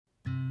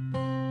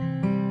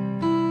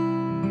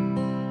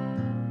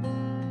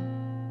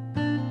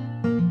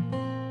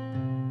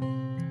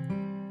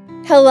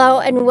Hello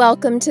and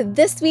welcome to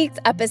this week's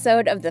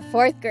episode of the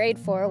 4th grade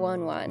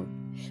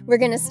 411. We're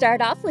going to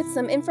start off with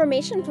some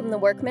information from the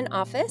Workman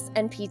office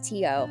and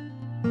PTO.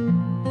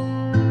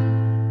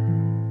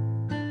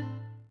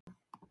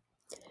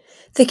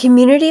 The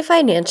Community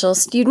Financial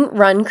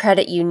Student-Run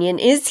Credit Union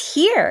is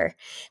here!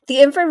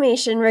 The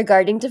information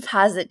regarding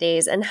deposit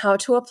days and how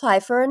to apply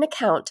for an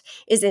account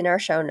is in our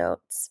show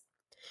notes.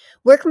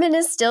 Workman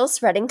is still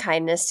spreading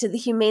kindness to the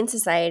Humane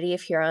Society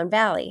of Huron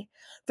Valley.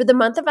 For the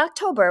month of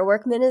October,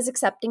 Workman is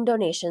accepting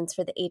donations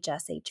for the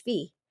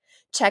HSHV.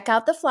 Check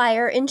out the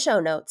flyer in show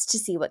notes to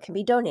see what can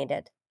be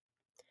donated.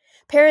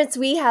 Parents,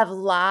 we have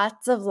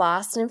lots of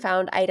lost and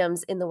found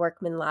items in the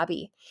Workman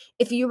lobby.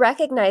 If you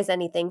recognize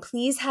anything,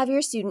 please have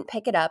your student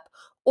pick it up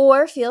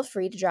or feel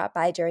free to drop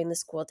by during the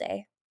school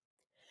day.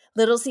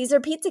 Little Caesar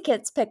Pizza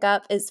Kits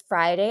pickup is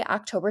Friday,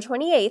 October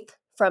 28th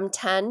from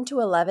 10 to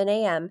 11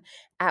 a.m.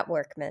 at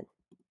Workman.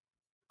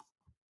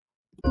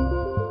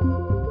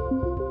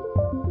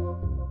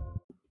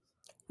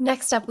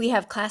 Next up, we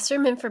have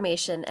classroom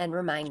information and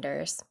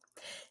reminders.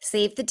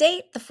 Save the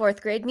date! The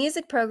 4th grade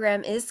music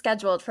program is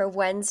scheduled for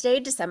Wednesday,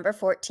 December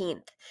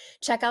 14th.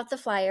 Check out the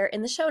flyer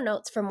in the show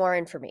notes for more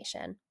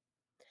information.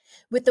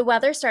 With the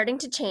weather starting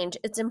to change,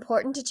 it's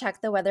important to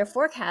check the weather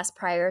forecast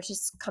prior to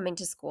coming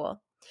to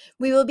school.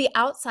 We will be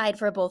outside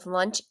for both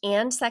lunch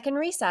and second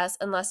recess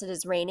unless it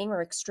is raining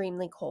or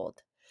extremely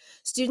cold.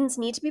 Students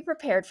need to be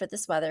prepared for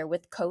this weather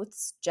with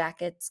coats,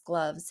 jackets,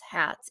 gloves,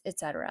 hats,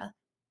 etc.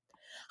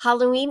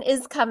 Halloween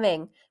is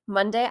coming.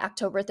 Monday,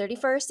 October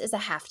 31st is a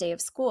half day of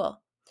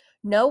school.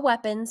 No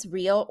weapons,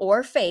 real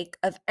or fake,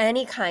 of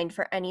any kind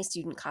for any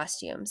student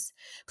costumes.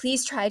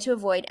 Please try to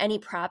avoid any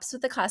props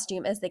with the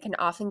costume as they can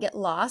often get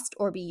lost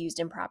or be used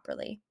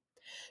improperly.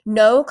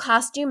 No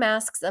costume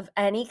masks of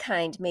any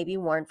kind may be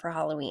worn for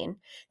Halloween.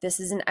 This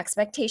is an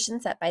expectation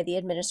set by the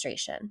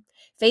administration.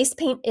 Face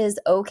paint is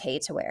okay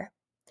to wear.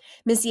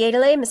 Ms.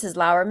 Yedele, Mrs.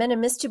 Lauerman,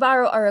 and Ms.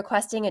 Tubaro are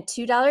requesting a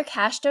 $2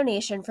 cash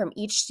donation from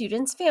each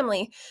student's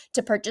family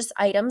to purchase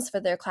items for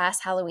their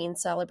class Halloween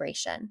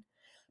celebration.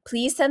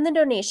 Please send the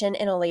donation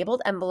in a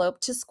labeled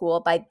envelope to school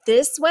by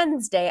this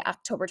Wednesday,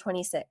 October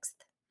 26th.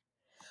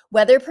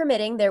 Weather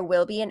permitting, there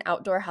will be an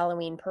outdoor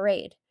Halloween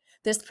parade.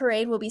 This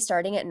parade will be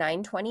starting at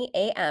 9:20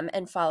 a.m.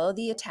 and follow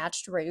the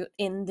attached route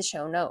in the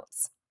show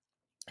notes.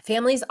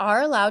 Families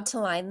are allowed to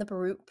line the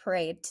route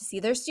parade to see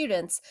their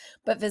students,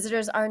 but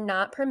visitors are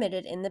not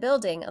permitted in the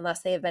building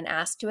unless they have been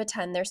asked to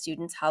attend their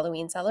student's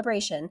Halloween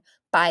celebration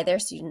by their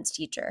student's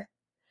teacher.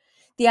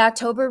 The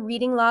October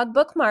reading log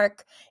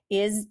bookmark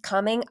is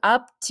coming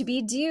up to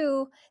be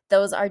due.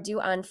 Those are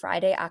due on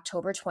Friday,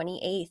 October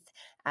 28th.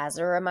 As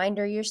a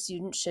reminder, your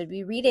student should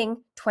be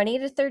reading 20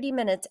 to 30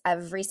 minutes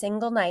every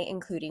single night,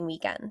 including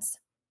weekends.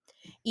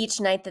 Each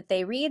night that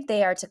they read,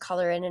 they are to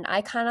color in an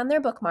icon on their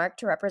bookmark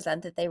to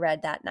represent that they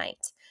read that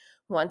night.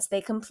 Once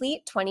they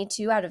complete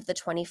 22 out of the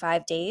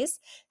 25 days,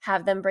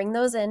 have them bring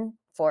those in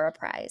for a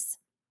prize.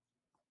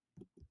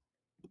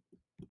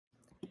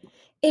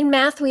 In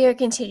math, we are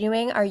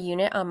continuing our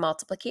unit on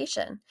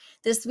multiplication.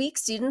 This week,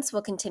 students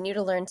will continue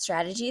to learn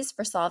strategies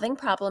for solving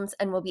problems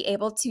and will be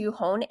able to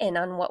hone in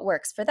on what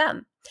works for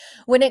them.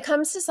 When it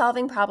comes to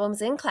solving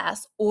problems in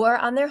class or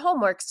on their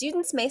homework,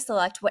 students may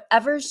select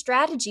whatever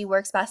strategy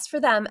works best for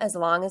them as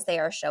long as they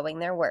are showing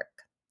their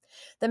work.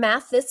 The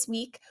math this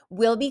week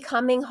will be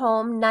coming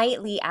home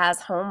nightly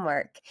as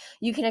homework.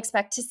 You can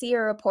expect to see a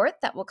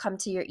report that will come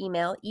to your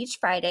email each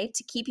Friday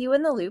to keep you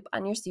in the loop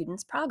on your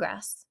students'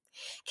 progress.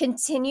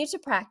 Continue to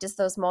practice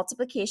those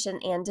multiplication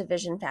and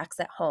division facts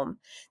at home.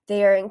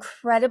 They are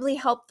incredibly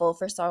helpful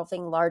for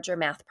solving larger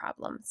math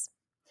problems.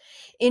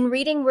 In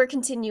reading, we're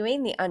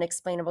continuing The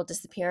Unexplainable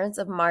Disappearance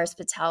of Mars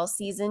Patel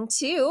Season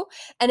 2,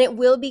 and it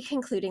will be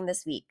concluding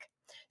this week.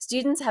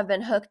 Students have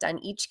been hooked on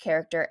each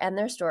character and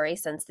their story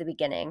since the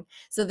beginning,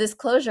 so this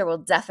closure will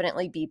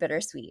definitely be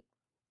bittersweet.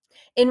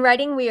 In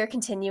writing, we are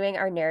continuing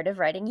our narrative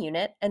writing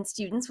unit, and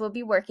students will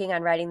be working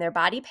on writing their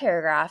body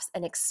paragraphs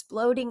and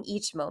exploding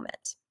each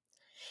moment.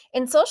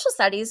 In social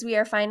studies, we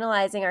are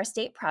finalizing our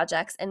state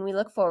projects, and we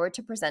look forward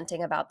to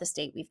presenting about the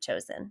state we've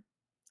chosen.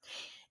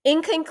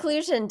 In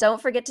conclusion,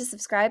 don't forget to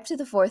subscribe to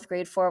the 4th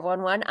grade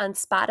 411 on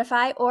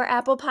Spotify or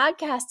Apple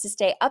Podcasts to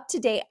stay up to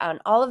date on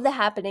all of the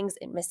happenings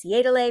in Miss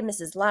Yedele,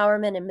 Mrs.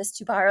 Lauerman, and Miss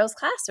Tubaro's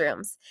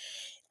classrooms.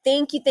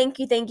 Thank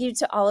you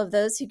to all of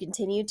those who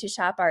continue to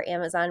shop our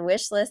Amazon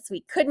wish lists.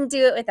 We couldn't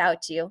do it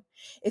without you.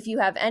 If you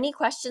have any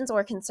questions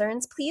or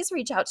concerns, please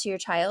reach out to your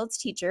child's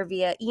teacher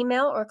via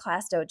email or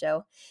Class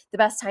Dojo. The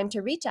best time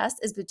to reach us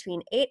is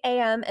between 8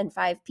 a.m. and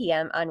 5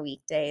 p.m. on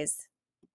weekdays.